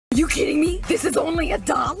you kidding me? This is only $1?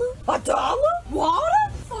 $1? Water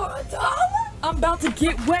for $1? I'm about to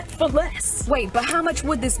get wet for less. Wait, but how much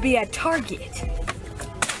would this be at Target?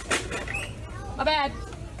 My bad.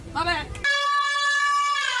 My bad.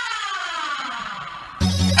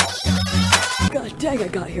 God dang, I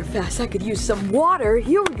got here fast. I could use some water.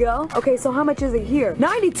 Here we go. Okay, so how much is it here?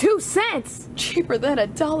 92 cents! Cheaper than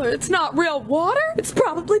 $1. It's not real water. It's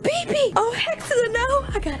probably pee-pee. Oh, heck to the no.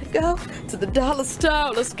 I gotta go to the dollar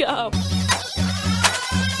store. Let's go.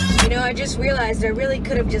 You know, I just realized I really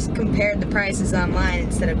could have just compared the prices online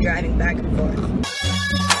instead of driving back and forth. No.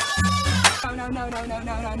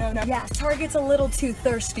 Yeah, Target's a little too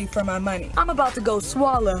thirsty for my money. I'm about to go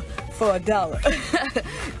swallow for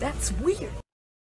 $1. That's weird.